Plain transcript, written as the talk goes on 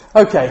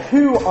Okay,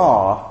 who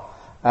are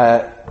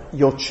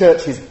your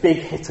church's big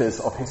hitters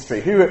of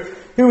history? Who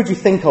would you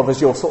think of as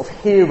your sort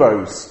of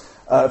heroes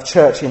of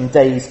church in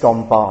days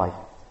gone by?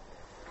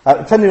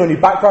 Depending on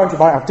your background, you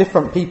might have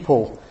different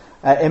people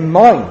in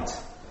mind.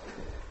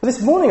 But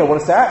this morning I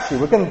want to say, actually,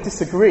 we're going to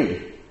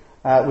disagree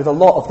with a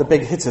lot of the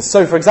big hitters.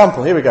 So, for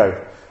example, here we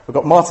go. We've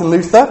got Martin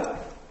Luther.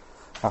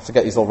 I have to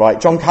get these all right.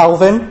 John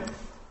Calvin.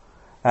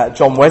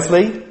 John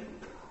Wesley.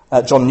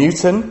 John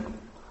Newton.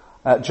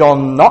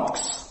 John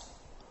Knox.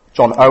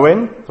 John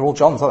Owen. They're all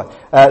Johns, aren't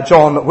they?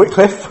 John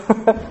Wycliffe.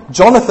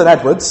 Jonathan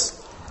Edwards.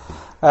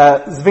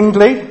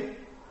 Zwingli.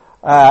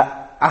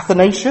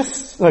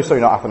 Athanasius. No,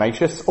 sorry, not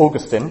Athanasius.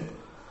 Augustine.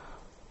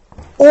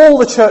 All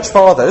the church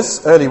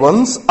fathers, early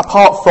ones,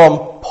 apart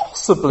from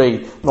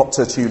possibly not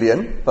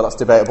Tertullian, but that's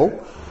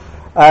debatable.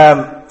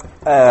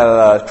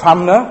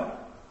 Cranmer,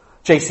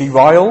 J.C.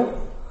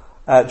 Ryle,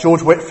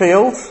 George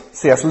Whitefield,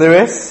 C.S.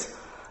 Lewis,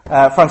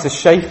 Francis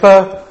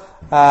Schaeffer,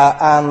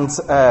 and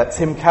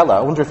Tim Keller.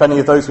 I wonder if any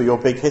of those were your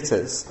big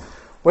hitters.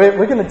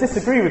 We're going to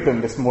disagree with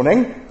them this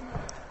morning,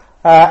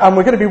 and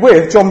we're going to be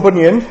with John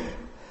Bunyan,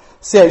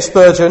 C.H.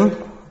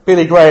 Spurgeon,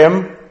 Billy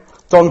Graham,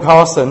 Don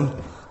Carson,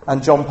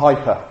 and John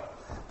Piper.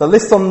 The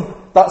list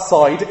on that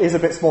side is a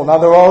bit small. Now,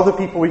 there are other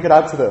people we could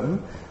add to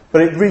them,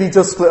 but it really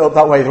does split up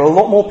that way. There are a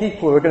lot more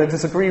people who are going to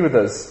disagree with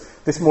us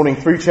this morning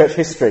through church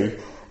history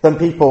than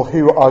people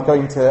who are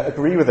going to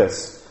agree with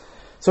us.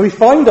 So we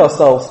find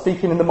ourselves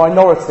speaking in the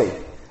minority,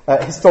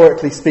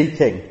 historically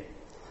speaking.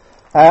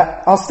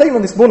 Our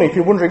statement this morning, if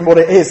you're wondering what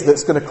it is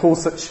that's going to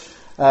cause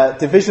such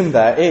division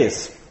there,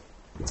 is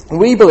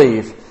we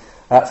believe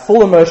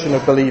full immersion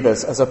of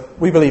believers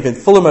we believe in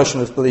full immersion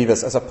of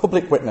believers as a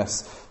public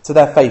witness to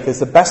their faith is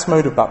the best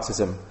mode of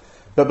baptism.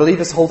 But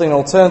believers holding an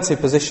alternative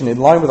position in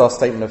line with our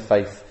statement of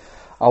faith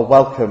are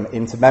welcome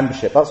into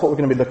membership. That's what we're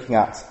going to be looking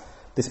at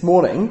this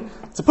morning.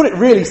 To put it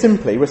really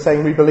simply, we're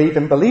saying we believe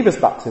in believers'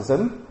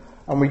 baptism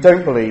and we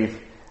don't believe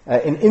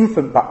in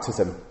infant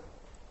baptism.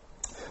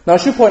 Now, I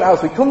should point out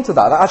as we come to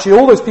that actually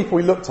all those people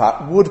we looked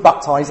at would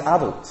baptise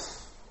adults.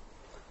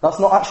 That's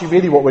not actually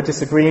really what we're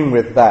disagreeing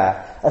with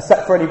there,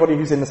 except for anybody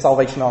who's in the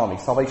Salvation Army.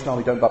 Salvation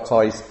Army don't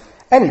baptise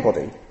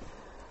anybody.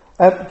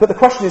 But the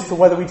question is to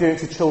whether we do it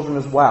to children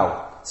as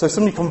well. So if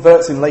somebody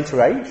converts in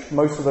later age,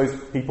 most of those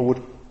people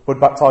would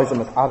baptise them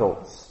as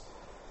adults.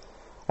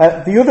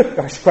 The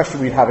other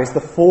question we'd have is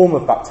the form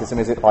of baptism.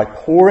 Is it by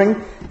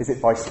pouring? Is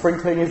it by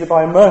sprinkling? Is it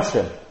by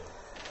immersion?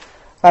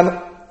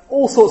 And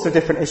all sorts of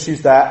different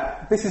issues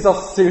there. This is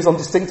our series on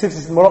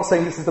distinctives. We're not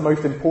saying this is the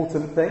most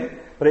important thing,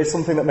 but it's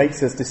something that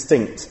makes us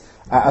distinct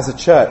as a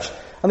church.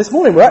 And this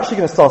morning we're actually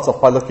going to start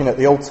off by looking at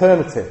the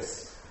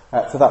alternatives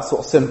to that sort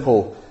of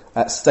simple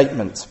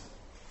statement.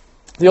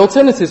 The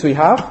alternatives we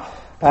have,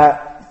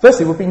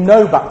 firstly, would be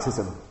no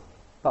baptism.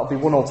 That would be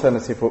one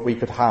alternative that we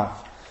could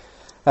have.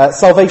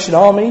 Salvation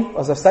Army,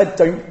 as I said,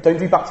 don't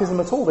do baptism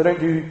at all. They don't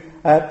do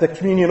the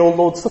communion or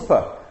Lord's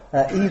Supper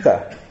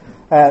either.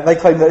 They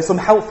claim that it's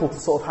unhelpful to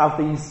sort of have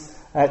these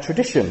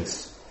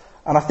traditions.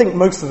 And I think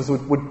most of us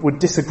would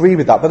disagree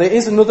with that. But there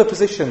is another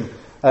position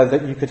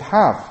that you could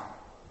have.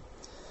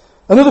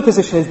 Another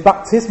position is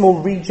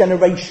baptismal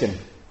regeneration.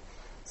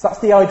 So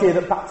that's the idea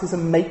that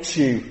baptism makes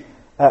you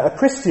a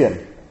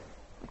Christian.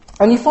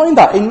 And you find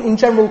that in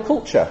general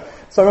culture.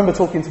 So I remember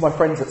talking to my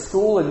friends at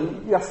school,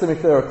 and you ask them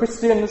if they're a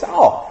Christian, and they say,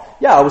 oh,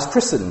 yeah, I was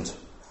christened.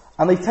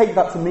 And they take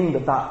that to mean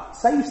that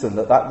saves them,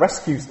 that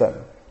rescues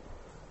them.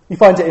 You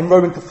find it in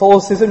Roman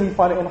Catholicism, you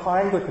find it in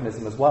High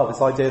Anglicanism as well,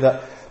 this idea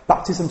that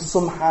baptism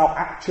somehow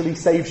actually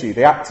saves you.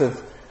 The act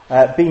of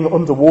being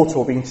underwater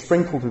or being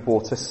sprinkled with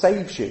water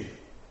saves you.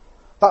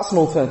 That's an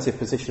alternative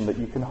position that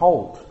you can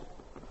hold.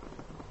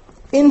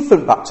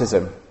 Infant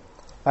baptism.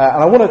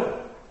 And I want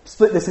to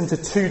split this into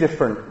two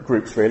different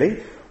groups,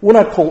 really. One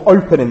I'd call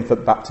open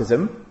infant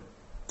baptism.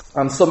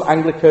 And some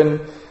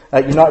Anglican,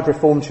 United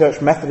Reformed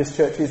Church, Methodist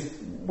churches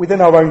within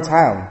our own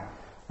town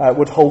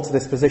would hold to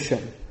this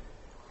position.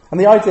 And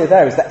the idea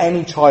there is that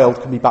any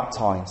child can be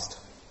baptised.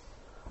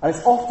 And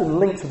it's often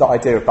linked to the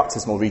idea of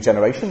baptismal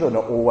regeneration, though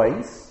not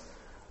always.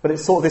 But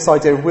it's sort of this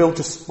idea of we'll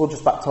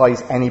just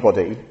baptise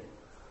anybody.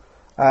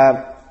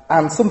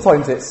 And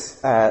sometimes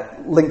it's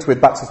linked with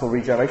baptismal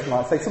regeneration.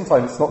 Like I say,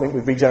 sometimes it's not linked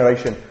with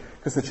regeneration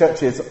because the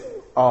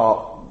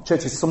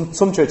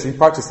some churches who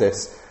practice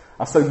this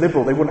are so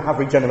liberal they wouldn't have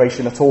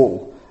regeneration at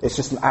all. It's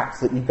just an act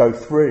that you go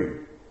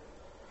through.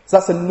 So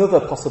that's another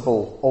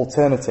possible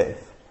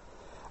alternative.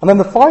 And then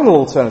the final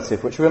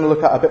alternative, which we're going to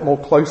look at a bit more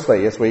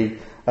closely as we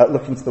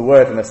look into the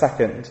word in a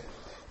second,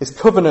 is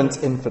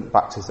covenant infant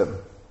baptism.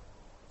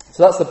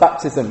 So that's the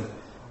baptism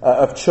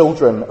of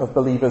children, of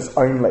believers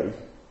only.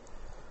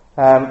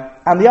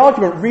 And the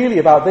argument really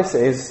about this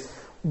is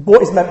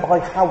what is meant by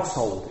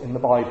household in the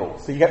Bible.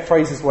 So you get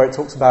phrases where it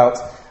talks about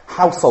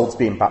households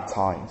being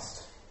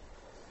baptised.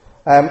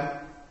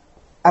 And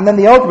then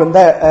the argument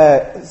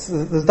there,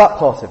 so there's that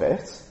part of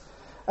it,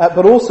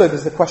 but also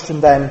there's the question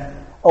then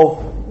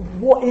of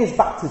what is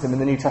baptism in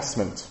the New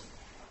Testament?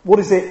 What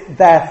is it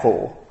there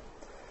for?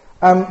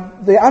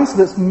 The answer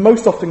that's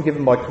most often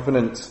given by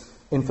covenant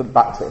infant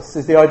baptists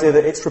is the idea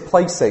that it's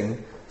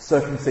replacing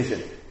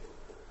circumcision.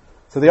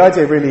 So the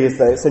idea really is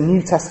that it's a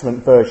New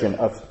Testament version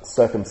of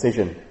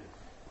circumcision.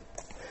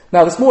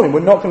 Now this morning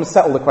we're not going to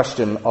settle the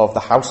question of the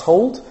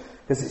household,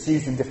 because it's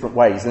used in different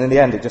ways, and in the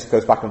end it just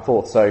goes back and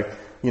forth. So,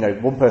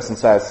 one person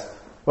says,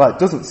 well, it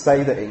doesn't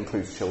say that it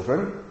includes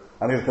children,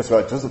 and the other person,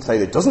 well, it doesn't say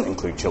that it doesn't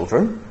include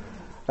children,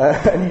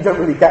 and you don't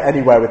really get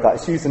anywhere with that.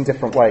 It's used in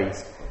different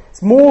ways.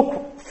 It's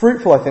more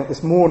fruitful, I think,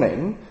 this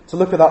morning to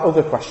look at that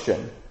other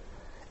question.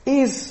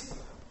 Is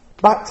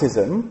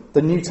baptism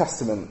the New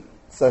Testament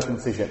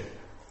circumcision?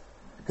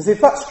 Because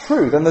if that's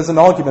true, then there's an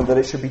argument that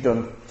it should be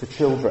done to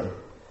children.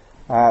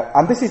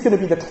 And this is going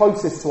to be the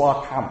closest to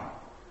our camp,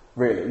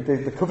 really,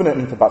 the covenant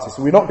infant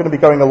baptism. We're not going to be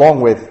going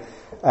along with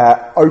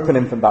open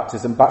infant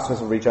baptism,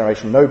 baptism of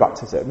regeneration, no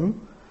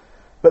baptism.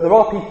 But there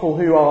are people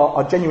who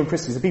are genuine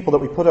Christians, the people that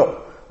we put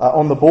up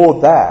on the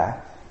board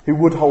there, who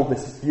would hold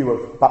this view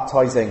of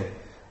baptising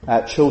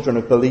children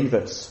of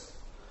believers.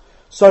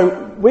 So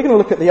we're going to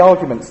look at the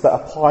arguments that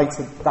apply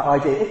to that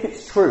idea. If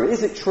it's true,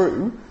 is it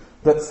true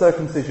that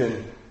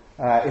circumcision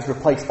is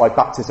replaced by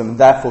baptism and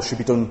therefore should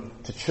be done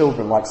to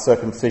children like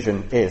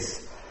circumcision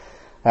is?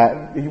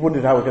 You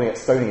wondered how we're going to get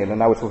stoning in, and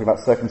now we're talking about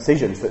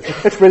circumcision. So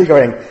it's really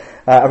going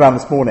around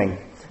this morning.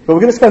 But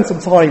we're going to spend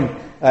some time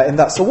in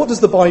that. So what does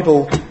the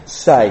Bible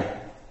say?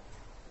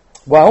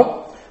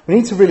 Well, we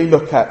need to really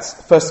look at,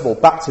 first of all,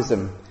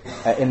 baptism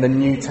in the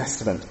New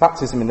Testament.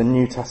 Baptism in the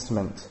New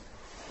Testament.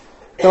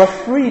 There are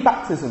 3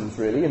 baptisms,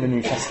 really, in the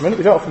New Testament.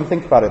 We don't often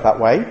think about it that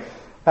way.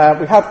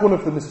 We had one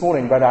of them this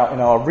morning read out in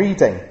our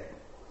reading.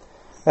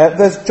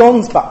 There's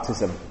John's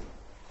baptism.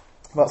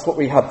 That's what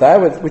we had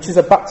there, which is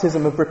a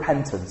baptism of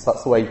repentance.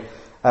 That's the way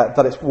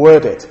that it's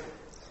worded.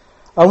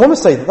 I want to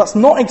say that that's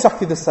not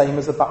exactly the same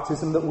as the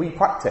baptism that we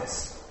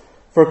practice,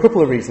 for a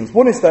couple of reasons.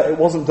 One is that it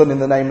wasn't done in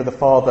the name of the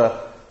Father,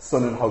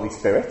 Son and Holy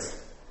Spirit.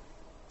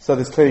 So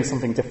there's clearly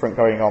something different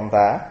going on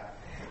there.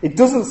 It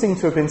doesn't seem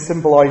to have been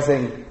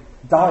symbolising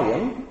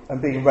dying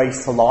and being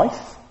raised to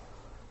life,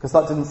 because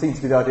that didn't seem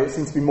to be the idea. It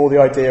seems to be more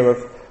the idea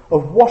of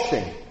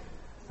washing.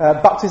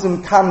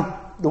 Baptism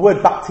the word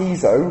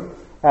baptizo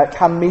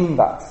can mean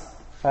that.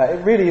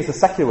 It really is a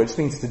secular word, which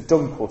means to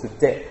dunk or to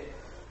dip.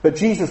 But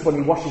Jesus, when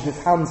he washes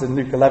his hands in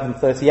Luke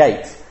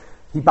 11:38,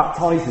 he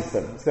baptizes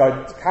them. So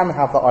it can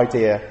have that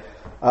idea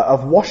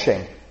of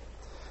washing.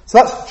 So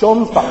that's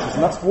John's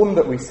baptism. That's one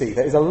that we see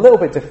that is a little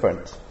bit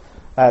different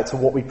to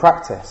what we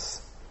practice.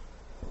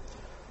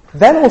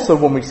 Then also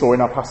one we saw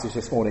in our passage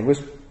this morning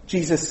was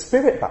Jesus'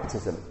 Spirit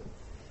baptism.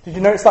 Did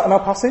you notice that in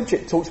our passage?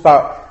 It talks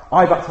about,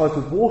 I baptize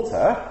with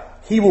water,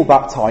 he will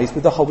baptize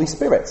with the Holy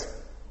Spirit.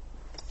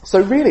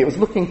 So really it was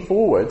looking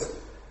forward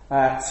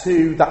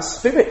to that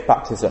Spirit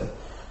baptism.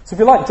 So if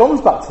you like,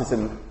 John's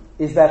baptism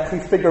is there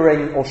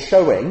prefiguring or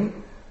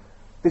showing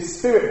this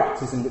Spirit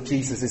baptism that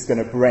Jesus is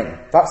going to bring.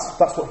 That's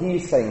what he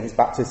is saying his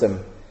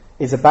baptism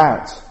is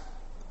about.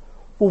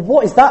 Well,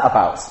 what is that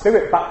about?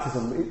 Spirit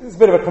baptism. It's a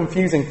bit of a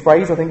confusing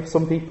phrase, I think, for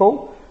some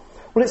people.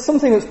 Well, it's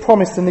something that's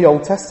promised in the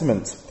Old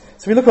Testament. So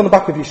if you look on the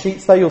back of your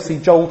sheets there, you'll see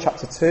Joel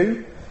chapter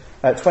 2,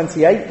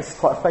 28. This is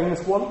quite a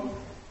famous one.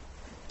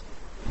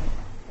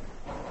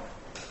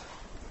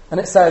 And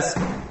it says,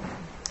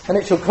 and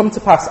it shall come to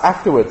pass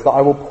afterwards that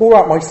I will pour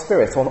out my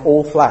Spirit on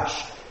all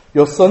flesh.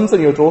 Your sons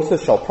and your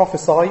daughters shall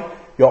prophesy,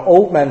 your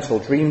old men shall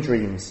dream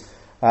dreams,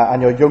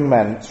 and your young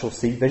men shall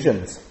see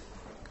visions.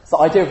 It's the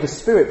idea of the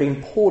Spirit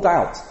being poured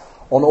out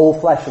on all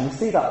flesh, and we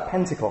see that at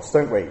Pentecost,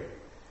 don't we?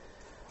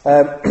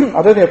 I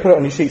don't think I put it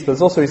on your sheets, but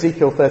there's also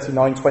Ezekiel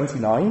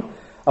 39:29.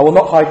 I will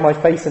not hide my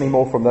face any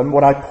more from them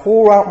when I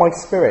pour out my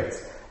Spirit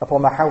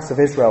upon the house of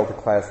Israel,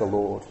 declares the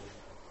Lord.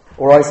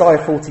 Or Isaiah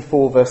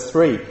 44 verse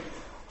 3.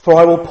 For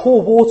I will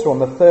pour water on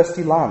the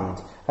thirsty land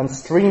and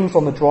streams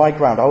on the dry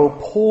ground. I will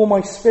pour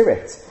my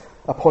Spirit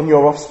upon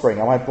your offspring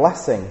and my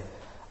blessing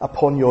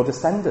upon your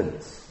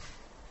descendants.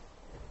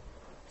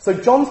 So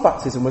John's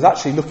baptism was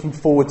actually looking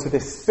forward to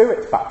this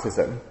Spirit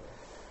baptism,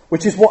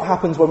 which is what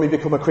happens when we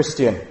become a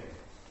Christian.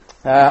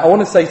 I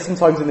want to say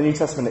sometimes in the New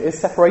Testament it is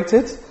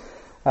separated,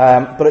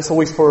 but it's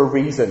always for a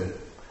reason.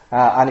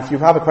 And if you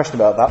have a question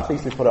about that,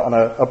 please do put it on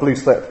a blue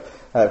slip,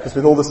 because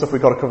with all the stuff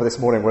we've got to cover this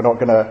morning, we're not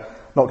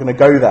going to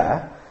go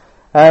there.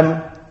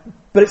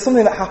 But it's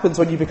something that happens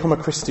when you become a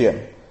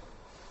Christian.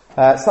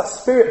 So that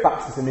Spirit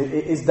baptism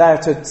is there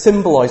to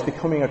symbolise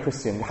becoming a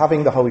Christian,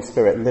 having the Holy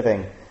Spirit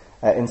living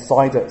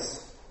inside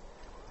us.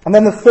 And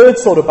then the third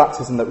sort of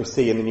baptism that we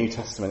see in the New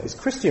Testament is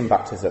Christian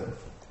baptism.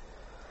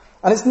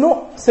 And it's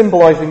not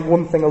symbolising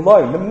one thing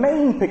alone. The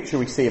main picture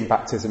we see in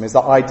baptism is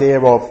that idea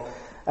of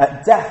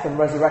death and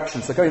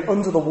resurrection. So going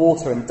under the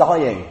water and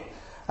dying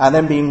and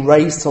then being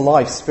raised to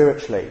life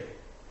spiritually.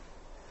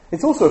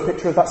 It's also a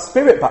picture of that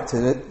Spirit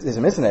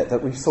baptism, isn't it,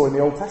 that we saw in the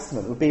Old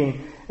Testament, of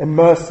being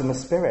immersed in the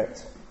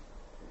Spirit.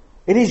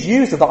 It is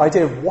used as the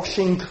idea of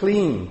washing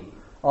clean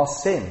our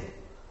sin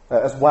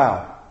as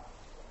well.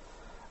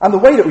 And the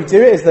way that we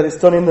do it is that it's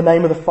done in the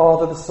name of the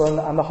Father, the Son,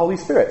 and the Holy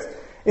Spirit.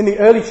 In the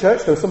early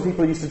church, there were some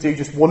people who used to do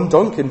just one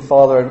dunk in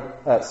Father,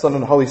 Son,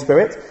 and Holy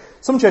Spirit.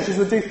 Some churches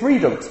would do 3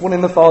 dunks, one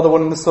in the Father,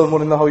 one in the Son,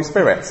 one in the Holy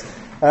Spirit.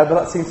 But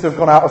that seems to have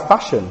gone out of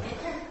fashion.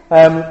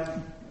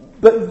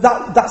 But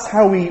that's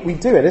how we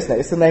do it, isn't it?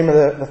 It's the name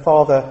of the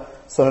Father,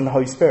 Son and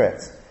Holy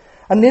Spirit.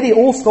 And nearly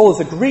all scholars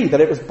agree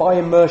that it was by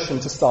immersion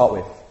to start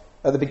with.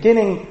 At the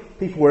beginning,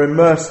 people were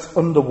immersed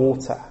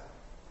underwater.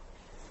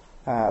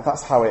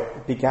 That's how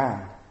it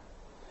began.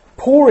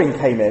 Pouring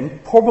came in,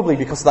 probably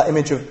because of that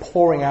image of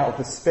pouring out of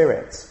the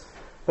Spirit.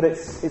 But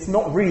it's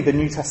not really the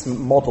New Testament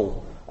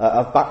model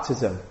of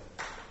baptism.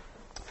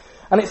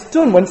 And it's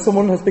done when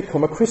someone has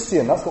become a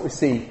Christian. That's what we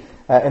see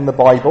in the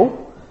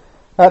Bible.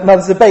 Now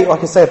there's a debate,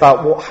 like I say,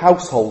 about what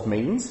household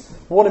means.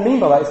 But what I mean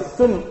by that is it's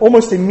done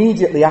almost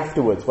immediately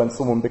afterwards when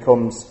someone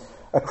becomes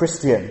a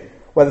Christian,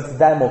 whether to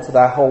them or to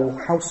their whole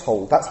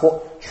household. That's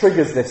what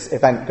triggers this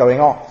event going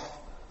off.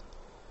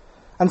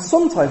 And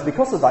sometimes,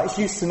 because of that, it's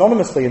used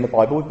synonymously in the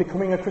Bible with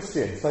becoming a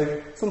Christian.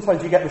 So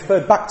sometimes you get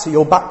referred back to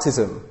your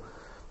baptism.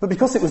 But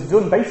because it was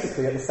done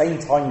basically at the same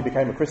time you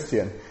became a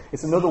Christian,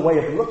 it's another way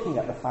of looking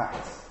at the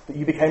fact that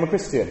you became a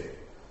Christian.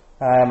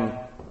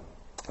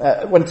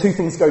 When 2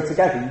 things go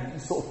together, you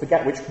sort of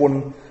forget which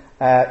one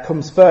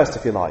comes first,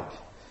 if you like.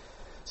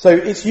 So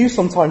it's used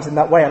sometimes in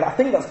that way, and I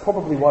think that's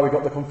probably why we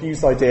got the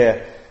confused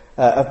idea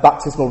of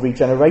baptismal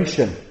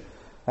regeneration,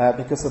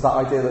 because of that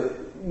idea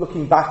that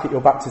looking back at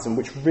your baptism,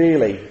 which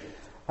really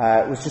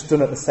was just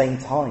done at the same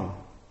time.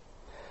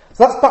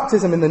 So that's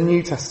baptism in the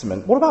New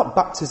Testament. What about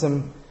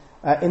baptism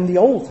in the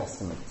Old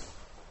Testament?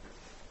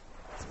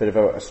 It's a bit of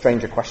a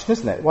stranger question,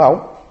 isn't it?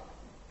 Well,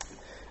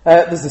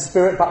 there's the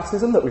Spirit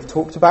baptism that we've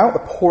talked about, the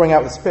pouring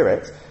out of the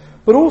Spirit,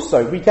 but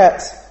also we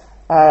get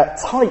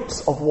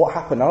types of what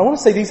happened. And I want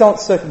to say these aren't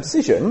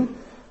circumcision,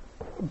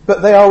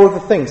 but they are other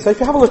things. So if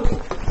you have a look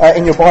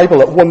in your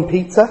Bible at 1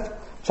 Peter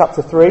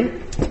chapter 3,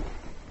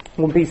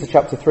 1 Peter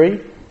chapter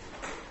 3,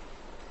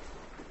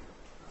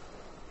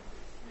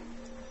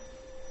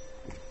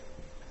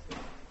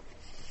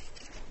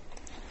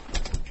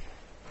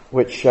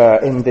 which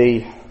in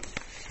the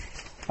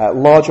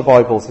larger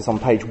Bibles is on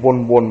page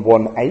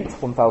 1118,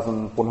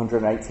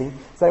 1118.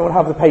 Does anyone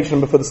have the page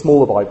number for the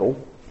smaller Bible?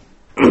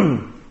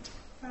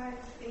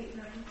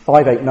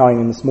 589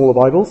 in the smaller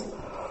Bibles.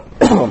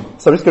 So I'm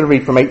just going to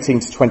read from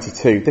 18 to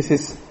 22. This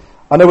is,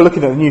 I know we're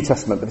looking at the New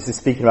Testament, but this is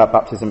speaking about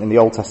baptism in the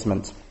Old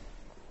Testament.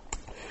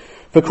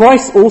 For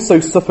Christ also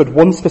suffered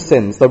once for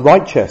sins, the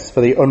righteous for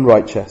the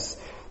unrighteous,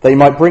 that he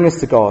might bring us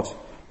to God,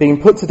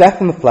 being put to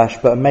death in the flesh,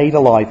 but made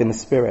alive in the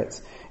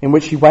Spirit, in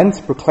which he went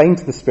to proclaim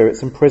to the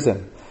spirits in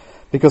prison,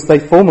 because they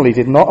formerly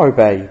did not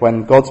obey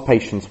when God's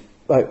patience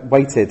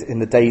waited in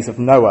the days of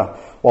Noah,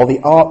 while the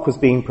ark was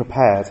being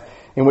prepared,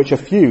 in which a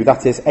few,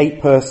 that is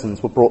 8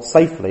 persons, were brought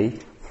safely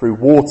through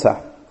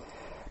water.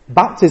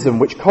 Baptism,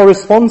 which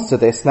corresponds to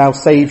this, now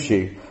saves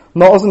you,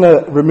 not as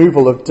a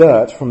removal of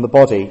dirt from the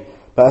body,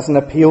 but as an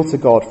appeal to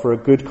God for a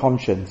good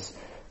conscience,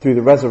 through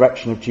the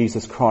resurrection of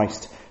Jesus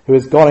Christ, who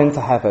has gone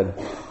into heaven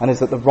and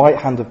is at the right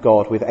hand of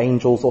God with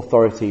angels,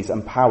 authorities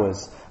and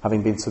powers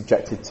having been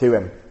subjected to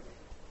him.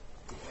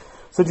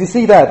 So do you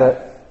see there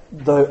that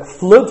the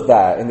flood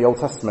there in the Old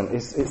Testament,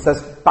 it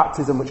says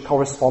baptism which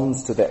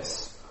corresponds to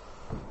this.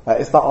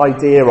 It's that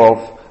idea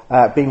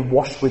of being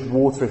washed with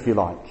water, if you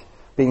like,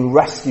 being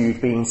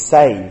rescued, being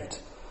saved.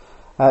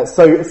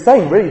 So it's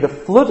saying really the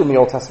flood in the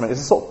Old Testament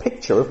is a sort of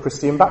picture of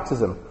Christian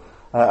baptism,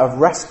 of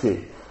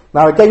rescue.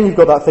 Now again you've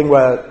got that thing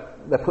where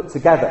they're put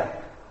together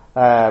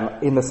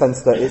in the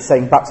sense that it's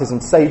saying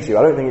baptism saves you.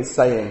 I don't think it's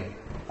saying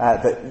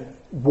that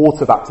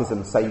water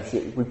baptism saves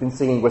you. We've been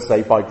singing we're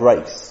saved by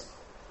grace.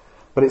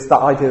 But it's that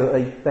idea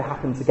that they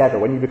happen together.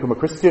 When you become a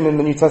Christian in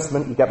the New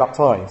Testament, you get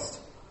baptised.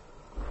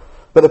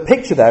 But the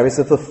picture there is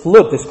of the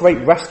flood, this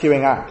great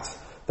rescuing act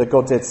that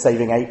God did,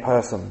 saving 8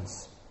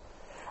 persons.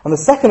 And the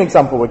second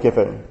example we're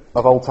given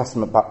of Old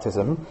Testament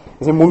baptism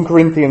is in 1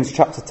 Corinthians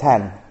chapter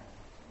 10.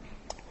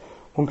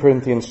 1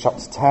 Corinthians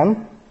chapter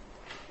 10,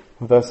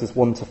 verses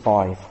 1 to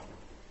 5.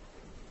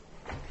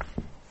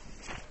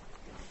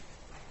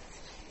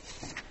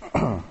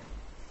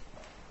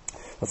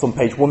 That's on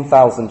page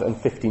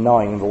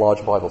 1059 in the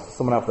large Bible. Does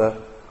someone have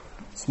the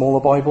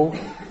smaller Bible?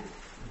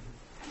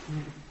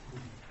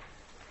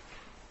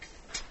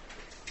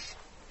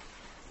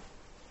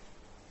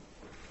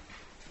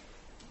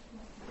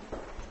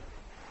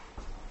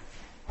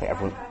 I think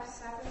everyone.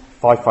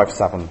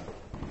 557.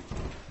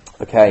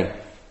 Okay.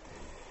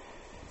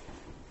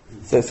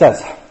 So it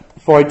says,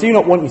 "For I do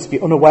not want you to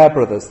be unaware,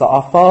 brothers, that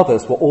our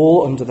fathers were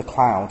all under the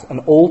cloud,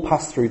 and all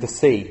passed through the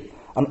sea,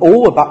 and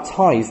all were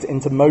baptized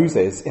into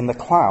Moses in the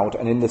cloud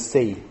and in the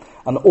sea,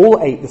 and all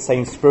ate the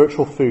same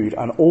spiritual food,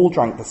 and all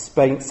drank the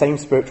same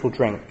spiritual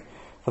drink.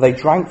 For they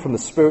drank from the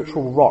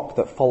spiritual rock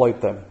that followed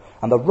them,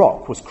 and the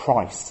rock was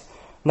Christ.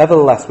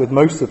 Nevertheless, with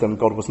most of them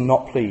God was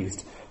not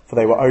pleased, for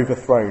they were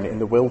overthrown in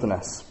the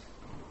wilderness."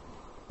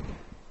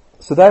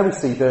 So there we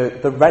see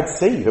the Red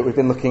Sea that we've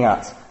been looking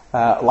at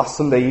last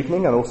Sunday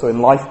evening and also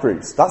in life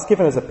groups. That's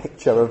given us a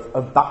picture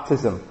of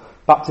baptism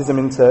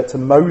into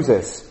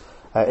Moses,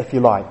 if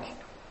you like.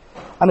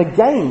 And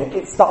again,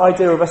 it's that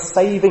idea of a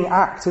saving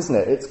act, isn't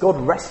it? It's God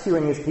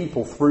rescuing his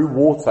people through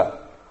water.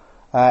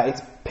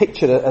 It's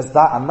pictured as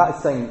that, and that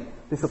is saying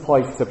this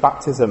applies to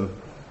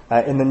baptism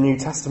in the New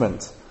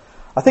Testament.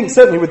 I think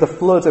certainly with the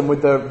flood and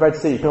with the Red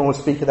Sea, you can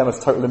almost speak of them as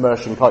total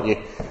immersion, can't you?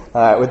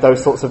 With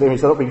those sorts of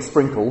images, they're not being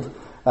sprinkled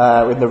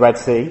in the Red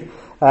Sea.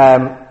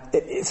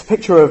 It's a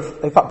picture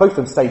of, in fact, both of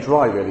them stay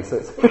dry, really, so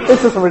it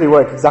doesn't really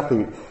work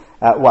exactly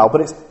well,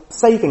 but it's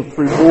saving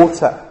through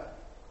water.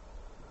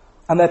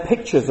 And they're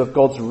pictures of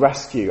God's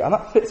rescue, and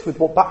that fits with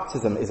what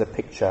baptism is a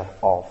picture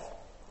of.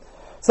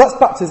 So that's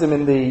baptism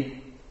in the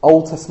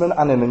Old Testament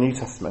and in the New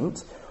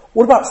Testament.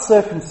 What about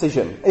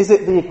circumcision? Is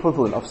it the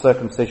equivalent of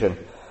circumcision?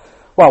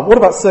 Well, what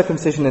about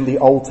circumcision in the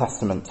Old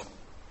Testament?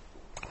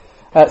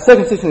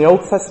 Circumcision in the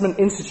Old Testament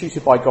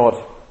instituted by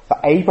God for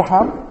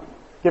Abraham,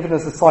 given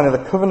as a sign of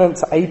the covenant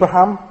to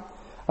Abraham,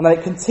 and then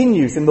it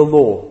continues in the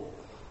law.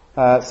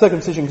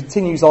 Circumcision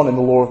continues on in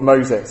the law of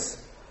Moses.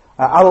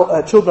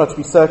 Children are to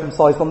be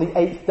circumcised on the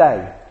 8th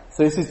day.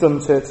 So this is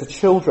done to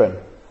children.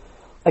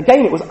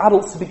 Again, it was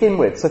adults to begin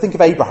with. So think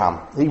of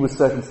Abraham. He was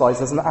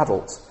circumcised as an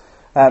adult.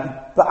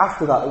 But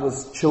after that, it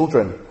was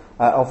children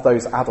of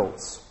those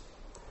adults.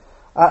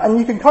 And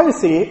you can kind of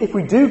see, if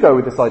we do go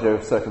with this idea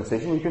of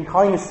circumcision, you can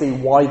kind of see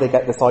why they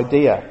get this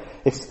idea,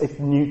 if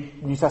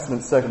New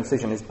Testament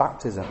circumcision is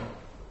baptism.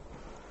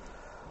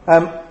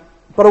 But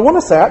I want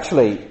to say,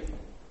 actually,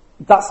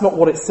 that's not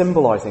what it's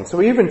symbolising. So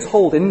we're even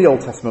told in the Old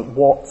Testament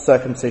what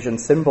circumcision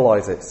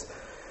symbolises.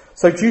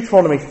 So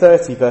Deuteronomy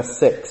 30, verse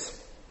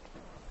 6.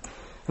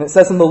 And it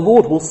says, "And the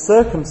Lord will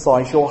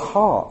circumcise your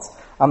heart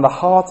and the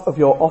heart of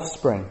your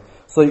offspring,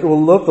 so that you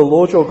will love the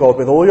Lord your God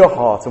with all your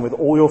heart and with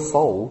all your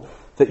soul,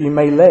 that you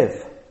may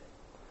live."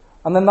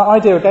 And then that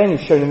idea again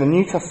is shown in the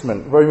New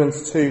Testament,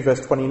 Romans 2, verse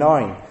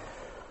 29.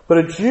 "But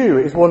a Jew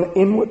is one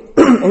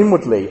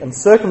inwardly, and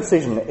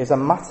circumcision is a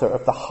matter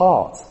of the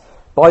heart,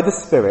 by the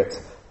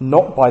Spirit,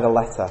 not by the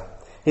letter.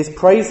 His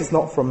praise is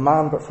not from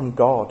man, but from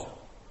God."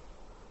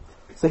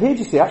 So here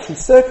you see, actually,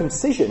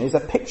 circumcision is a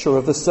picture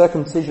of the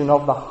circumcision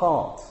of the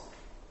heart.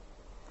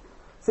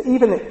 So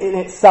even in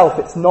itself,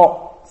 it's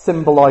not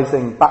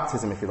symbolising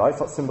baptism, if you like.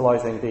 It's not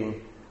symbolising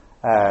being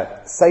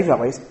saved that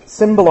way. It's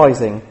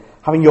symbolising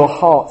having your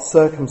heart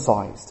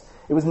circumcised.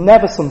 It was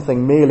never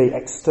something merely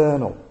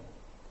external.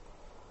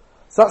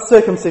 So that's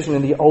circumcision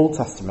in the Old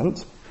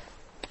Testament.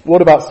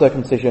 What about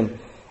circumcision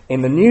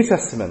in the New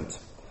Testament?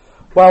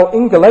 Well,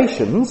 in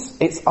Galatians,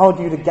 it's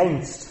argued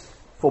against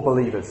for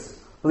believers.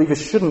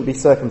 Believers shouldn't be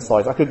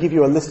circumcised. I could give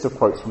you a list of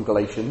quotes from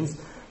Galatians,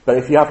 but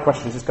if you have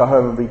questions, just go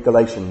home and read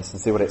Galatians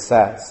and see what it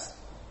says.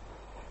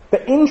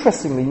 But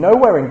interestingly,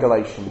 nowhere in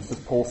Galatians does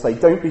Paul say,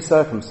 don't be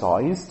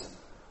circumcised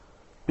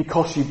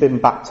because you've been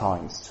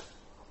baptised,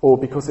 or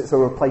because it's a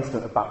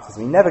replacement of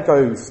baptism. He never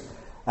goes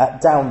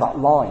down that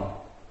line.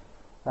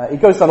 He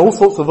goes down all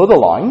sorts of other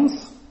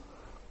lines,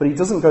 but he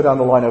doesn't go down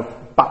the line of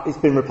it's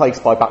been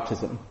replaced by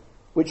baptism.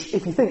 Which,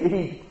 if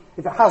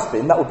it has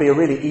been, that would be a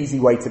really easy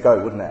way to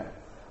go, wouldn't it?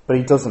 But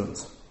he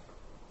doesn't.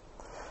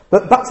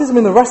 But baptism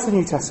in the rest of the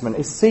New Testament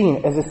is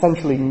seen as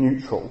essentially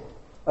neutral.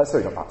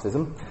 Sorry, not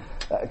baptism.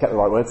 Get the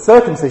right word.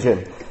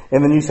 Circumcision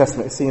in the New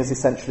Testament is seen as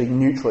essentially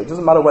neutral. It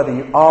doesn't matter whether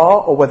you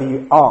are or whether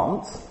you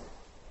aren't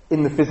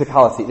in the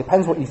physicality. It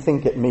depends what you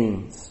think it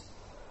means.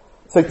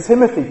 So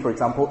Timothy, for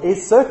example,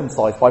 is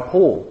circumcised by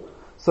Paul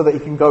so that he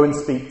can go and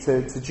speak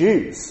to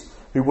Jews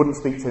who wouldn't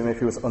speak to him if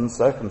he was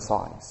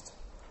uncircumcised.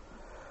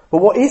 But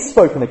what is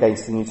spoken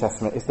against in the New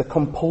Testament is the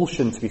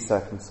compulsion to be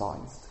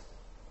circumcised.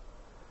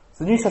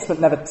 So the New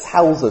Testament never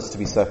tells us to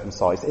be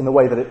circumcised in the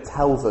way that it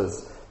tells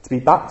us to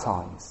be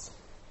baptised.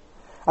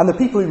 And the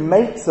people who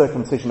make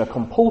circumcision a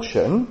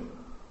compulsion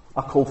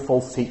are called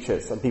false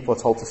teachers, and people are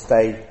told to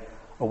stay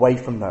away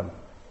from them.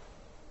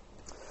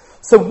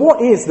 So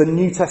what is the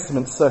New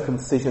Testament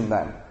circumcision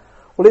then?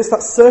 Well, it's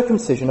that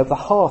circumcision of the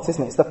heart,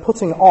 isn't it? It's the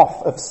putting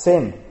off of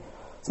sin.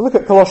 So look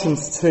at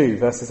Colossians 2,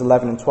 verses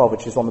 11 and 12,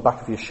 which is on the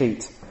back of your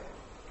sheet.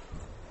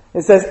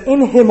 It says,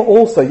 "In him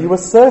also you were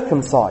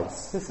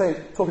circumcised." This is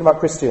talking about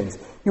Christians.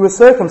 "You were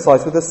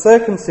circumcised with a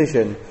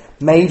circumcision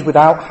made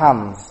without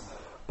hands,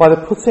 by the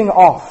putting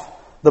off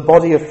the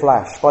body of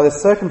flesh, by the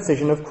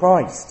circumcision of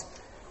Christ,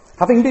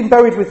 having been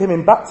buried with him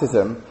in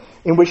baptism,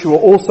 in which you were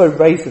also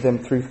raised with him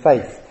through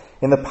faith,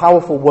 in the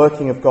powerful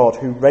working of God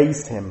who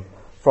raised him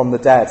from the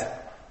dead."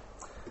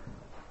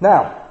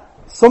 Now,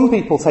 some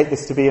people take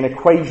this to be an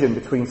equation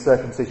between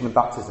circumcision and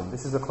baptism.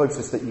 This is the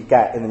closest that you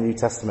get in the New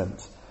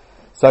Testament.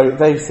 So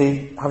they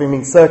see having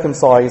been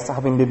circumcised,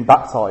 having been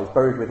baptised,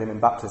 buried with him in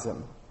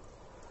baptism.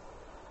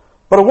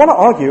 But I want to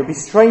argue it would be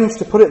strange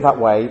to put it that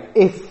way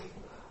if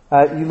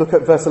you look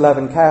at verse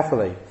 11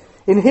 carefully.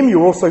 "In him you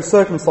were also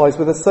circumcised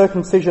with a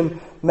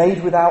circumcision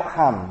made without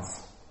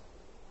hands."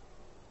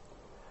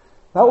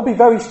 That would be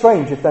very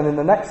strange if then in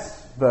the next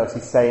verse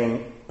he's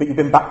saying, "But you've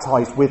been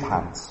baptised with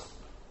hands,"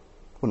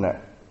 wouldn't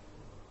it?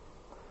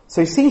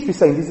 So he seems to be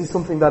saying this is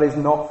something that is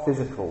not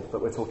physical that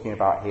we're talking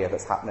about here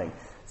that's happening.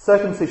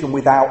 Circumcision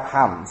without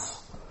hands.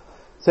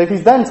 So if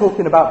he's then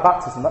talking about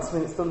baptism, that's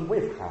something that's done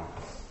with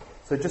hands.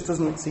 So it just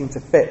doesn't seem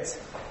to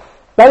fit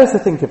Better to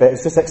think of it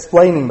as just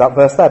explaining that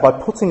verse there by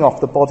putting off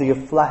the body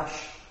of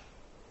flesh.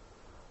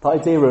 The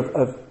idea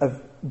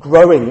of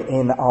growing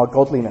in our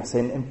godliness,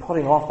 in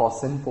putting off our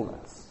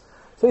sinfulness.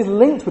 So it's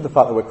linked with the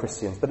fact that we're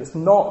Christians, but it's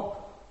not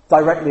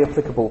directly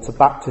applicable to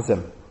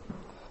baptism.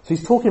 So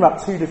he's talking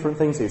about two different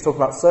things here. He's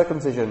talking about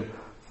circumcision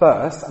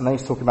first, and then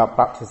he's talking about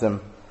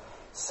baptism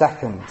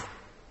second.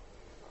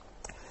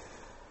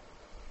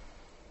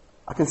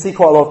 I can see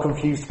quite a lot of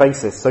confused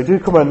faces, so do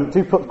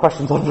put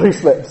questions on blue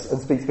slips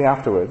and speak to me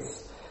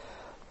afterwards.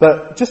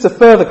 But just to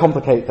further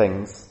complicate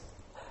things,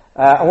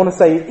 I want to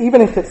say,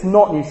 even if it's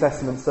not New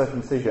Testament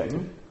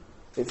circumcision,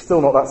 it's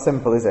still not that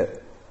simple, is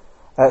it?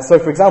 So,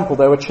 for example,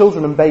 there were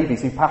children and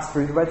babies who passed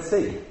through the Red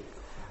Sea.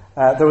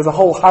 There was a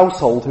whole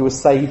household who was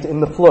saved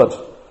in the flood.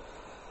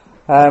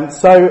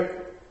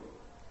 So,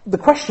 the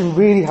question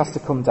really has to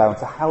come down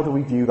to how do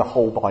we view the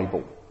whole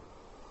Bible?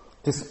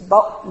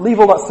 Leave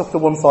all that stuff to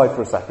one side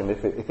for a second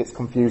if it's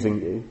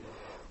confusing you.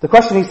 The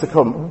question needs to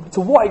come,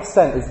 to what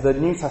extent is the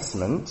New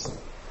Testament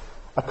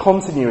a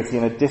continuity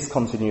and a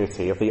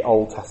discontinuity of the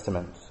Old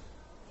Testament?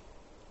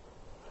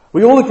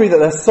 We all agree that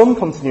there's some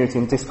continuity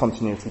and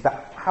discontinuity,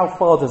 but how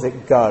far does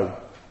it go?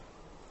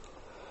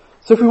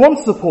 So if we want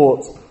to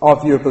support our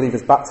view of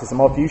believers' baptism,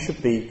 our view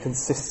should be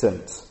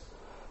consistent.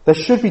 There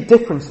should be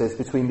differences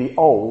between the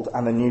Old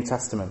and the New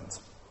Testament.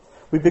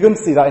 We've begun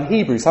to see that in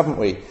Hebrews, haven't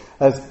we?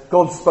 As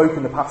God spoke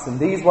in the past in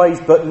these ways,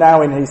 but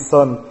now in his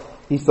Son,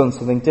 he's done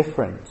something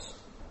different.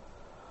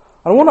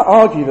 And I want to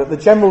argue that the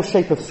general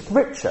shape of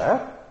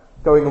Scripture,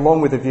 going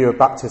along with the view of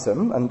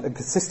baptism and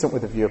consistent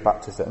with the view of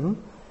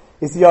baptism,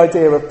 is the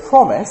idea of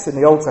promise in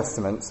the Old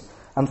Testament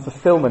and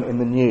fulfillment in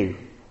the New.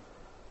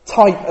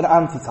 Type and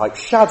antitype,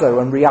 shadow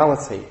and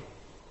reality.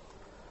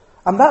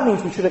 And that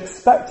means we should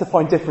expect to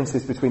find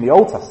differences between the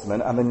Old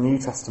Testament and the New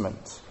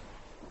Testament.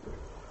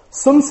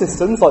 Some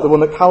systems, like the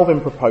one that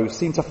Calvin proposed,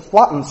 seem to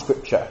flatten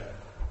Scripture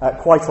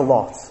quite a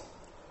lot.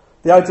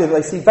 The idea that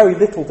they see very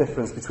little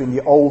difference between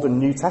the Old and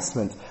New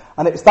Testament.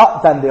 And it's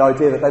that then, the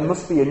idea that there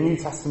must be a New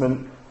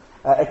Testament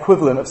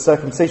equivalent of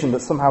circumcision,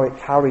 that somehow it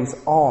carries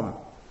on.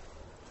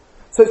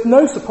 So it's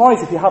no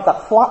surprise if you have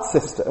that flat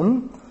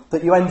system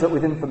that you end up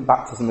with infant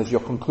baptism as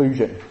your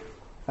conclusion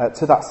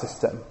to that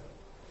system.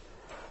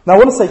 Now I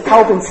want to say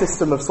Calvin's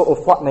system of sort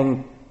of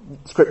flattening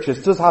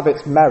Scriptures does have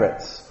its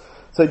merits.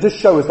 So it does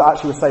show us that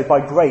actually we're saved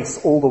by grace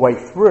all the way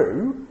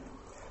through,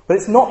 but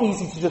it's not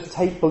easy to just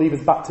take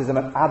believers' baptism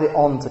and add it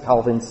on to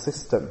Calvin's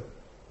system.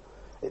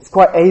 It's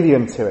quite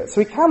alien to it.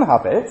 So we can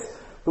have it,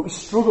 but we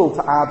struggle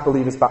to add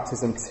believers'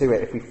 baptism to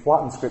it if we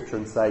flatten Scripture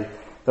and say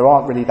there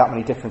aren't really that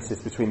many differences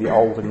between the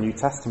Old and New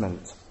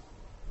Testament.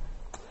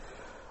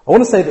 I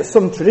want to say that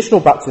some traditional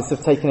Baptists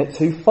have taken it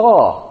too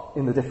far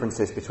in the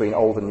differences between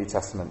Old and New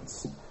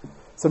Testaments.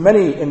 So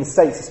many in the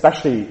States,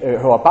 especially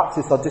who are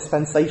Baptists, are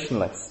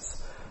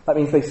dispensationalists. That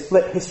means they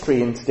split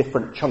history into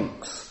different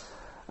chunks.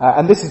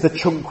 And this is the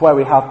chunk where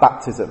we have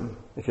baptism,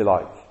 if you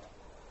like.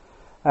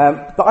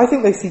 But I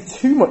think they see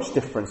too much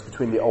difference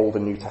between the Old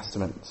and New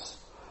Testaments.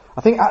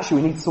 I think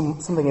actually we need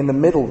something in the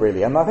middle,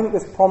 really. And I think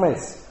this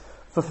promise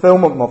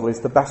fulfillment model is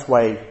the best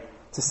way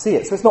to see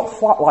it. So it's not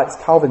flat like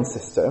Calvin's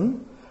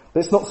system, but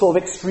it's not sort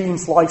of extreme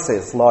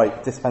slices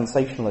like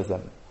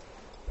dispensationalism.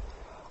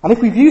 And if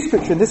we view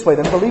Scripture in this way,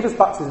 then believers'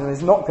 baptism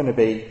is not going to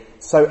be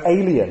so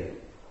alien,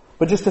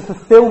 but just a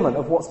fulfillment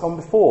of what's gone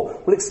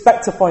before. We'll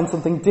expect to find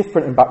something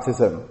different in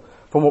baptism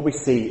from what we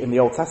see in the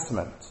Old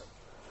Testament.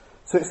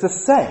 So it's the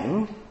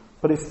same,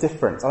 but it's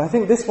different. And I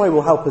think this way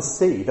will help us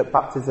see that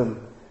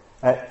baptism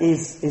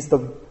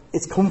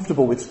is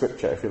comfortable with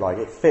Scripture, if you like.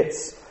 It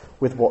fits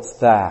with what's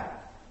there.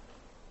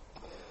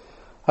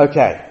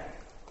 Okay,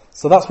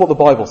 so that's what the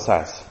Bible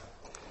says.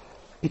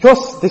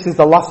 Because this is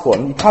the last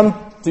one, you can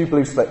do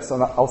blue slips,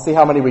 and I'll see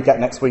how many we get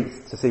next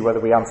week to see whether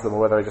we answer them or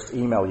whether I just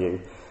email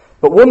you.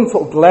 But one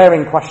sort of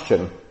glaring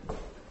question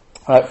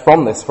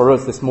from this for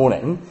us this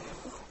morning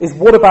is,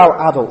 what about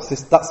adults?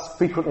 That's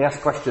frequently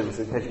asked questions,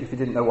 if you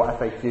didn't know what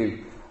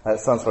FAQ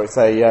stands for. It's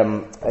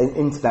an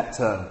internet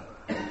term.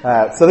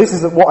 So this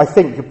is what I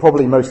think you're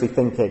probably mostly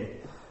thinking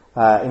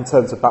in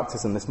terms of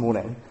baptism this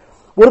morning.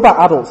 What about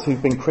adults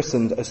who've been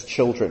christened as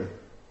children?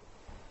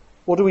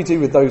 What do we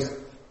do with those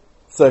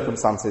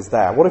circumstances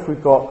there? What if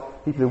we've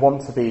got people who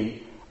want to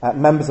be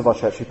members of our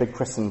church who've been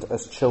christened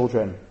as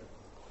children?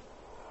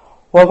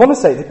 Well, I want to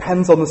say it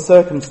depends on the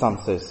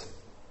circumstances.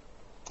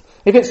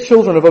 If it's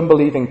children of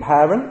unbelieving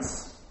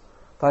parents,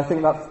 then I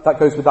think that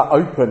goes with that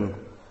open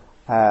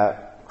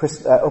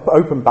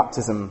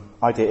baptism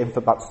idea,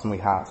 infant baptism we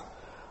had.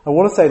 I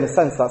want to say in a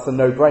sense that's a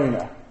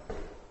no-brainer,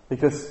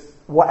 because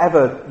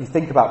whatever you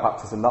think about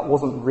baptism, that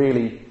wasn't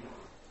really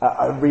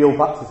a real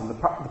baptism. The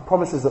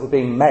promises that were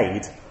being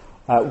made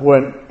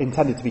weren't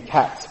intended to be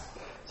kept.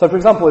 So, for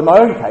example, in my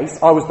own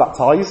case, I was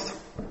baptised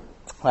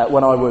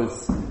when I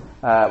was,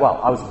 I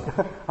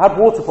had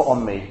water put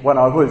on me when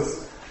I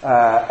was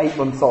 8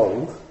 months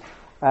old,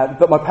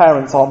 but my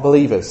parents aren't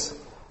believers.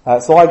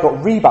 So I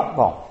got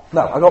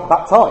I got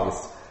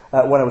baptised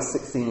when I was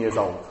 16 years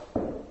old.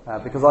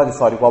 Because I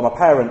decided, my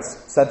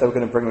parents said they were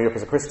going to bring me up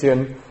as a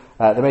Christian,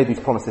 They made these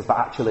promises, but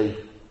actually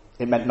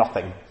it meant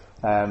nothing.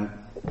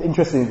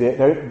 Interestingly,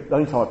 the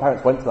only time my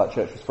parents went to that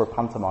church was for a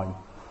pantomime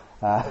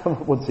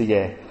once a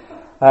year.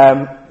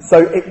 So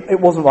it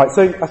wasn't right.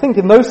 So I think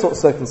in those sort of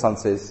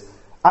circumstances,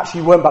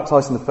 actually you weren't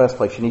baptised in the first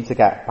place, you need to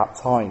get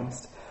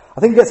baptised. I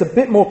think it gets a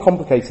bit more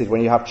complicated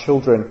when you have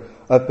children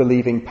of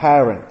believing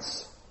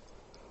parents.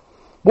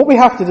 What we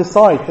have to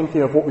decide,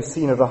 thinking of what we've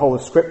seen of the whole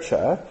of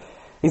Scripture,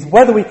 is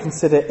whether we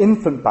consider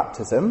infant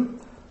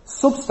baptism,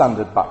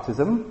 substandard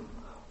baptism,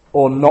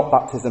 or not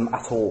baptism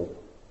at all.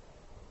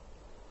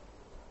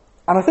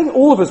 And I think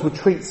all of us would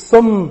treat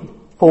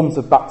some forms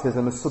of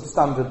baptism as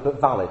substandard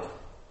but valid.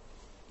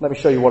 Let me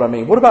show you what I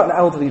mean. What about an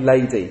elderly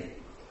lady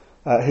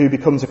who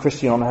becomes a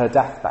Christian on her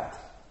deathbed?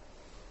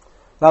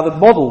 Now, the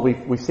model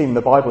we've seen in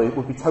the Bible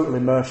would be total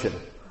immersion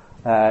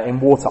in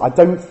water. I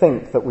don't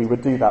think that we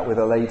would do that with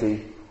a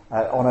lady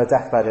on her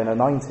deathbed in her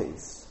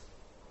 90s.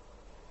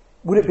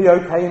 Would it be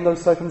okay in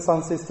those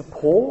circumstances to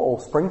pour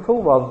or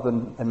sprinkle rather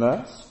than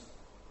immerse?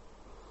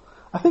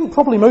 I think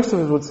probably most of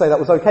us would say that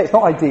was okay. It's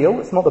not ideal,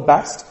 it's not the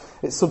best,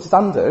 it's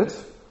substandard,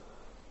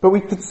 but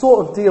we could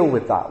sort of deal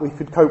with that, we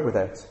could cope with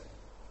it.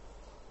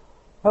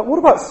 What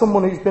about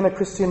someone who's been a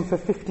Christian for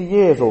 50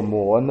 years or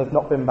more and they've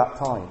not been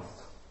baptised?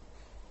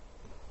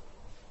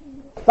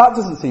 That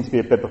doesn't seem to be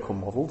a biblical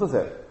model, does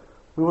it?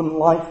 We wouldn't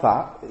like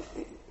that.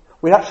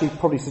 We'd actually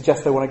probably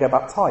suggest they want to get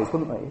baptised,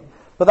 wouldn't we?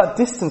 But that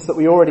distance that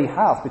we already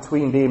have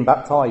between being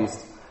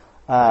baptised,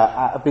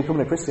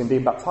 becoming a Christian and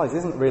being baptised,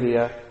 isn't really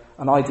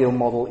an ideal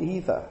model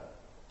either.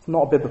 It's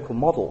not a biblical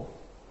model.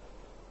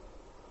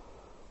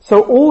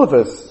 So all of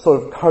us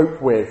sort of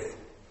cope with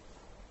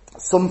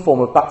some form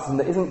of baptism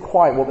that isn't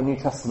quite what the New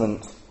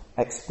Testament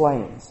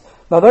explains.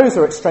 Now those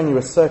are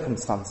extraneous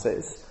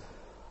circumstances,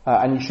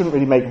 and you shouldn't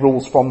really make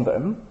rules from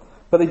them,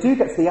 but they do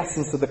get to the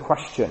essence of the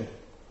question.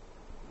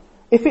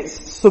 If it's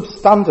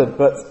substandard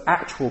but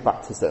actual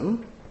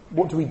baptism,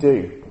 what do we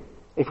do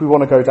if we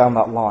want to go down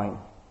that line?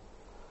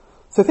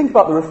 So think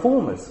about the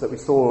reformers that we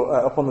saw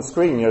up on the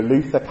screen,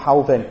 Luther,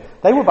 Calvin.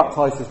 They were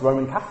baptised as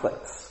Roman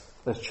Catholics,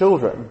 as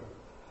children,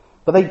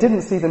 but they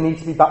didn't see the need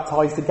to be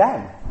baptised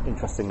again,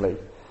 interestingly.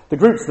 The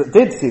groups that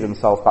did see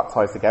themselves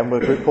baptised again were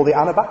a group called the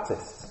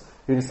Anabaptists,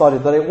 who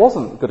decided that it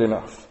wasn't good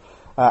enough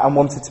and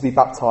wanted to be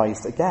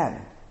baptised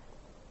again.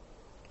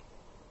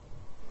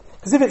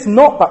 Because if it's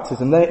not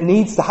baptism, then it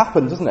needs to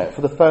happen, doesn't it, for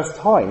the first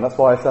time? That's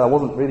why I said I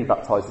wasn't really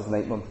baptised as an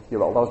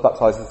 8-month-old. I was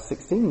baptised as a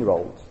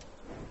 16-year-old.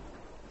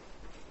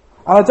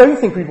 And I don't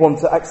think we'd want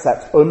to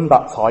accept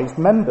unbaptised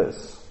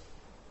members.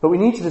 But we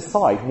need to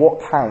decide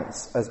what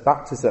counts as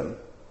baptism.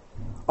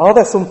 Are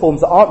there some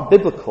forms that aren't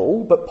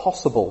biblical, but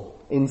possible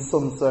in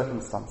some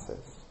circumstances?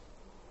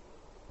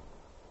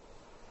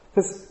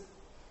 Because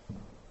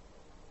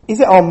is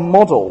our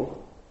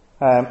model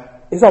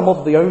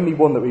the only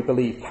one that we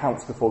believe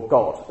counts before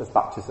God as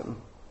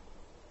baptism?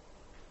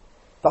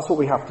 That's what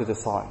we have to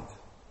decide.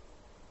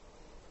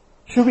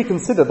 Should we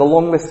consider the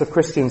long list of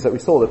Christians that we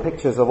saw, the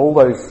pictures of all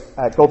those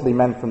godly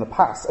men from the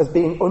past, as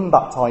being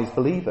unbaptised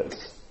believers?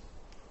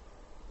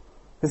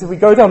 Because if we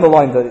go down the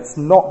line that it's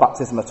not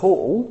baptism at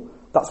all,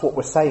 that's what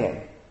we're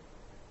saying.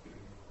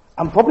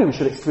 And probably we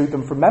should exclude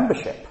them from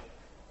membership,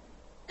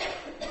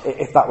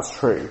 if that was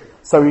true.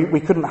 So we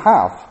couldn't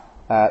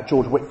have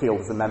George Whitefield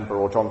as a member,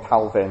 or John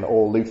Calvin,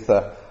 or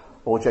Luther,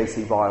 or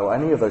J.C. Ryle,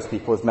 any of those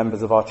people as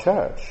members of our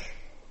church.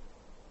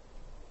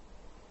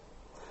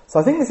 So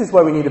I think this is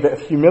where we need a bit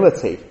of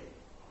humility.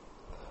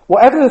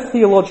 Whatever the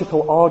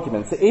theological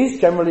arguments, it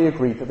is generally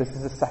agreed that this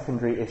is a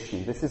secondary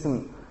issue. This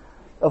isn't,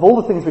 of all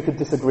the things we could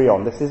disagree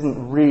on, this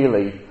isn't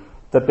really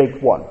the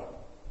big one.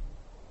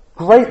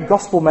 Great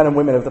gospel men and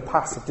women of the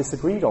past have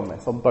disagreed on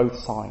this, on both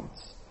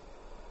sides.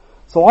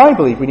 So I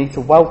believe we need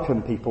to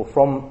welcome people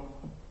from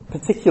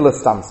particular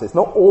stances,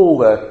 not all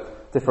the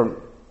different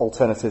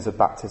alternatives of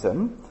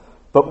baptism,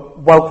 but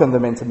welcome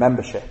them into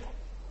membership.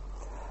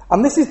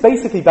 And this is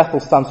basically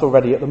Bethel's stance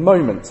already at the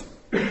moment.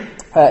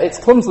 It's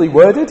clumsily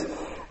worded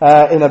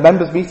in a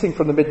members' meeting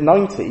from the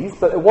mid-90s,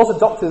 but it was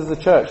adopted as a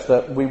church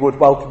that we would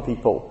welcome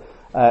people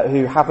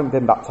who haven't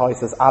been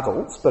baptised as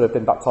adults, but have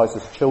been baptised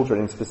as children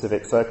in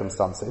specific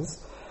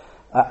circumstances,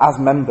 as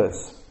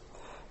members.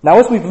 Now,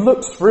 as we've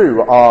looked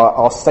through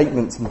our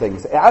statements and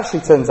things, it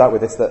actually turns out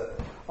with this that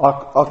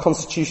our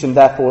constitution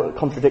therefore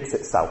contradicts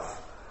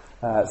itself.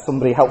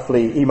 Somebody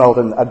helpfully emailed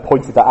and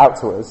pointed that out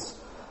to us.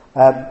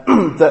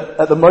 That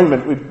at the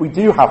moment we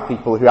do have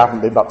people who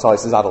haven't been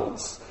baptised as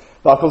adults.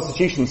 But our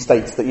constitution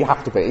states that you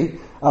have to be, and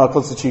our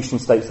constitution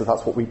states that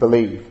that's what we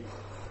believe.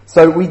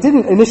 So we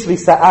didn't initially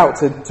set out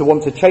to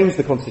want to change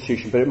the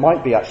constitution, but it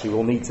might be actually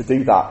we'll need to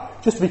do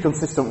that, just to be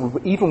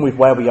consistent even with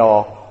where we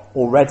are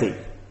already.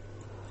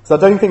 So I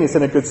don't think it's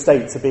in a good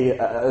state to be,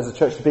 as a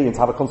church to be, and to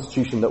have a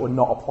constitution that we're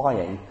not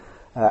applying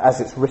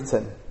as it's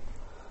written.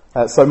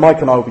 So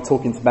Mike and I will be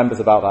talking to members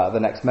about that at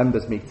the next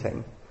members'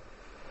 meeting.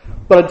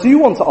 But I do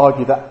want to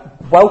argue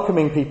that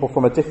welcoming people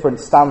from a different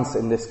stance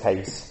in this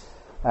case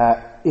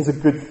is a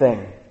good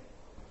thing.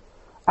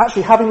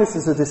 Actually, having this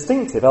as a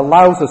distinctive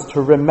allows us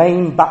to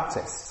remain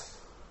Baptists.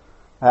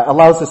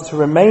 allows us to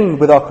remain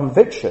with our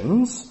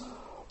convictions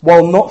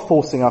while not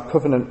forcing our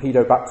covenant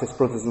Paedo-Baptist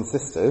brothers and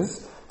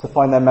sisters to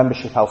find their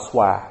membership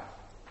elsewhere.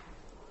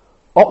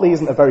 Otley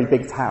isn't a very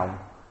big town.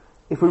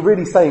 If we're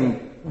really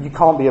saying you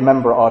can't be a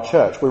member at our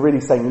church, we're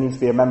really saying you need to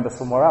be a member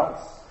somewhere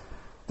else.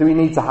 Do we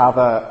need to have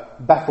a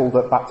Bethel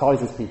that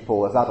baptises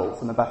people as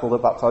adults and a Bethel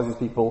that baptises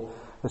people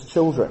as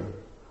children?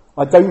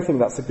 I don't think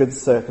that's a good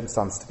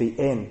circumstance to be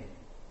in.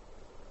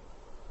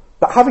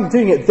 But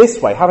doing it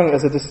this way, having it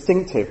as a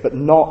distinctive but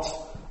not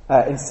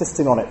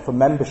insisting on it for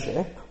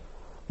membership,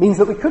 means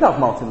that we could have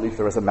Martin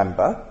Luther as a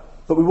member,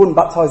 but we wouldn't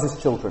baptise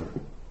his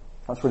children.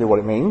 That's really what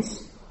it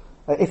means.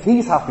 If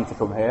he's happy to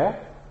come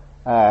here,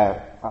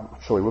 I'm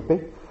sure he would be,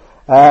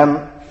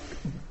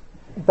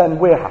 then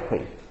we're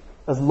happy,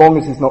 as long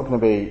as he's not going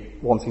to be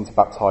wanting to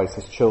baptise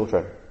his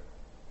children.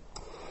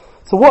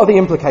 So what are the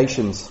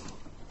implications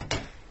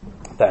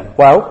then?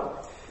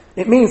 Well,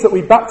 it means that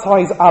we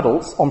baptise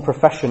adults on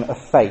profession of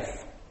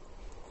faith.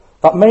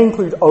 That may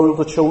include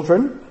older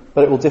children,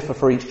 but it will differ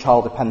for each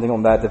child depending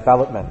on their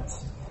development.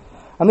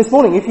 And this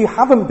morning, if you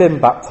haven't been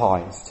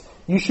baptised,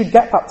 you should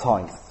get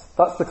baptised.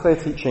 That's the clear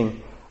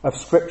teaching of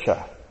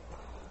Scripture.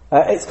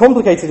 It's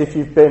complicated if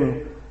you've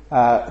been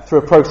through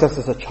a process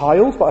as a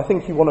child, but I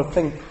think you want to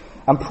think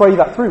and pray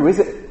that through. Is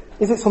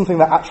it something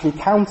that actually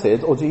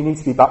counted, or do you need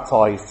to be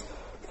baptised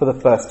for the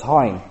first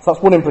time? So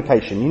that's one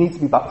implication. You need to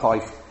be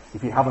baptised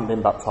if you haven't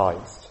been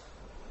baptised.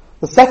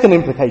 The second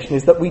implication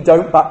is that we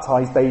don't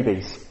baptise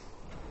babies.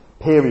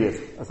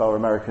 Period, as our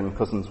American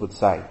cousins would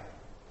say.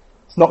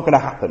 It's not going to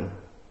happen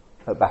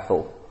at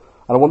Bethel.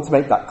 And I want to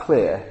make that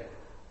clear,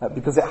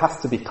 because it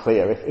has to be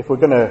clear. If we're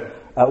going to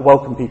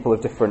welcome people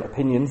of different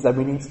opinions, then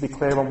we need to be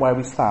clear on where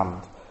we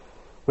stand.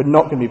 We're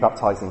not going to be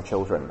baptising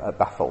children at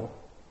Bethel.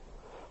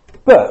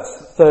 But,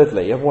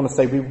 thirdly, I want to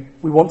say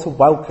we want to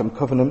welcome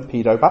covenant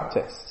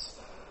Paedo-Baptists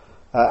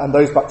and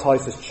those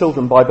baptised as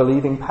children by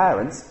believing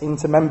parents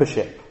into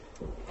membership.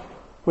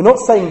 We're not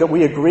saying that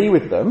we agree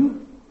with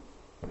them,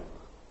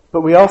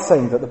 but we are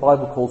saying that the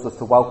Bible calls us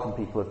to welcome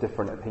people of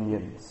different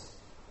opinions,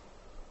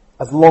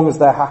 as long as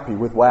they're happy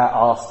with where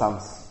our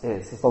stance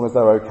is, as long as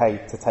they're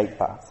okay to take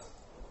that.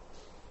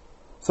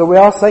 So we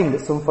are saying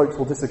that some folks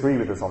will disagree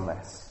with us on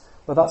this,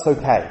 but that's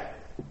okay.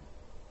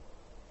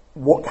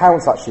 What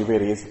counts actually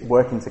really is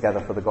working together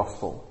for the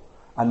gospel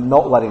and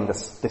not letting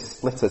this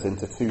split us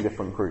into two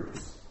different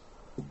groups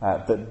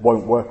that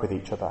won't work with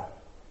each other.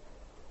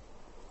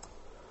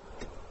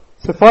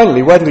 So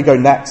finally, where do we go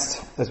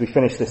next as we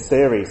finish this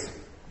series?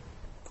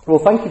 Well,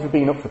 thank you for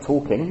being up for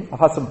talking. I've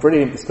had some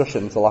brilliant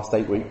discussions the last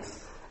 8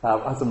 weeks.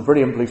 I've had some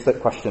brilliant Blue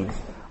Slip questions.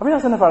 I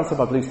realised I never answered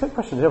my Blue Slip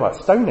question about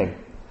stoning.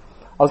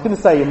 I was going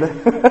to say,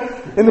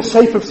 in the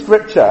shape of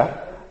Scripture,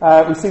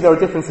 we see there are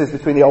differences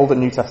between the Old and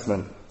New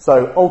Testament.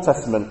 So, Old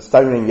Testament,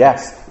 stoning,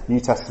 yes. New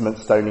Testament,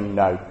 stoning,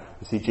 no.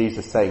 You see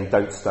Jesus saying,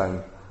 don't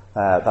stone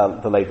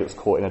the lady that was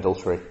caught in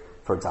adultery,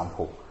 for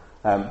example.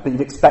 But you'd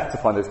expect to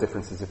find those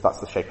differences if that's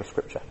the shape of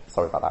Scripture.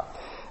 Sorry about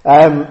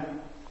that.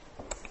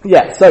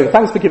 So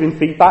thanks for giving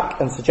feedback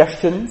and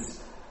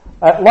suggestions.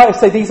 Like I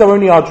say, these are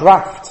only our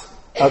draft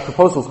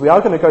proposals. We are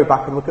going to go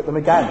back and look at them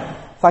again.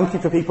 Thank you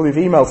for people who've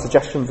emailed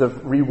suggestions of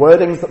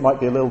rewordings that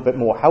might be a little bit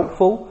more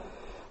helpful.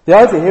 The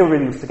idea here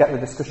really was to get the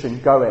discussion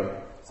going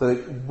so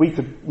that we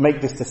could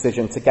make this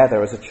decision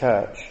together as a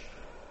church.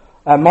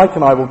 Mike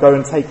and I will go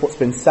and take what's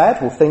been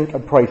said, we'll think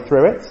and pray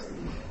through it,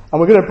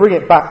 and we're going to bring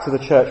it back to the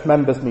church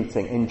members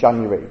meeting in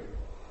January.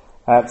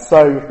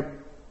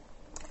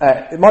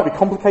 It might be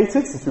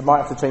complicated, since we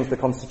might have to change the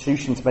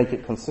constitution to make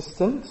it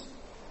consistent.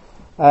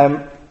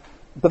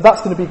 But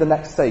that's going to be the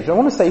next stage. I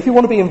want to say, if you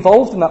want to be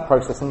involved in that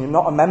process and you're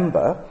not a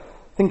member,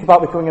 think about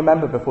becoming a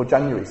member before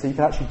January, so you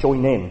can actually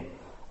join in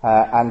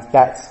and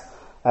get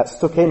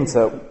stuck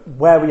into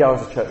where we are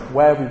as a church,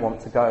 where we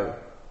want to go.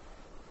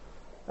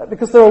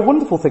 Because there are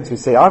wonderful things we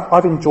see.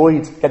 I've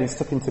enjoyed getting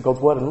stuck into God's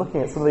Word and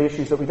looking at some of the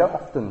issues that we don't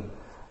often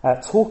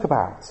talk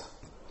about.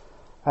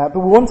 But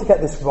we want to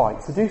get this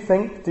right. So do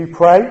think, do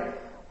pray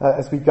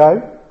as we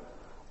go,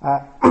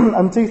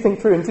 and do think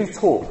through and do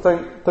talk.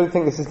 Don't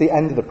think this is the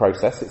end of the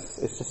process.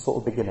 It's just sort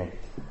of beginning.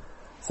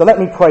 So let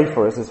me pray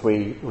for us as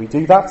we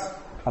do that,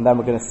 and then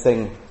we're going to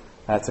sing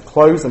to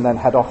close and then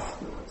head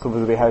off. So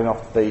we'll be heading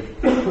off to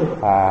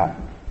the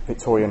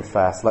Victorian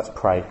Fair. So let's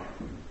pray.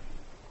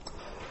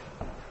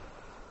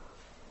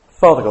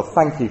 Father God,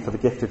 thank you for the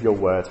gift of your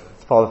word.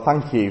 Father,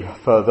 thank you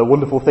for the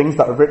wonderful things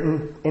that are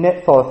written in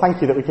it. Father,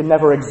 thank you that we can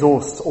never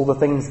exhaust all the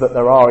things that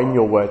there are in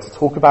your word to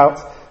talk about,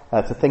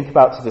 to think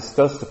about, to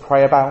discuss, to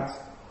pray about.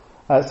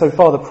 So,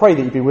 Father, pray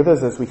that you be with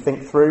us as we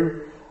think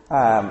through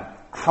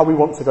how we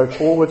want to go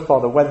forward,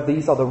 Father, whether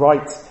these are the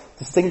right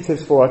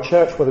distinctives for our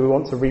church, whether we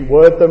want to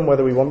reword them,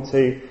 whether we want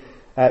to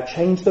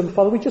change them.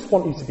 Father, we just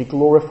want you to be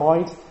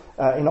glorified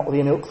in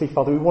Otley and Ilkley,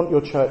 Father. We want your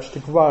church to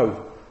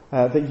grow,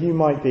 that you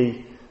might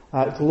be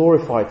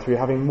glorified through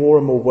having more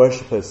and more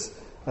worshippers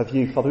of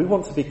you, Father. We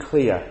want to be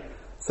clear.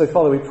 So,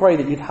 Father, we pray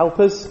that you'd help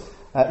us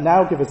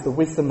now, give us the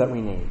wisdom that we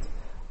need.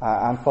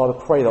 And Father,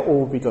 pray that all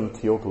will be done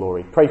to your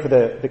glory. Pray for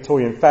the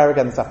Victorian Fair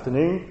again this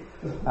afternoon.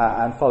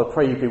 And Father,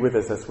 pray you be with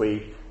us as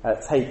we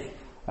take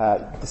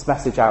this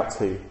message out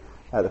to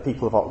the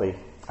people of Otley,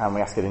 and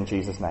we ask it in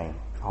Jesus' name.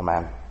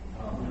 Amen.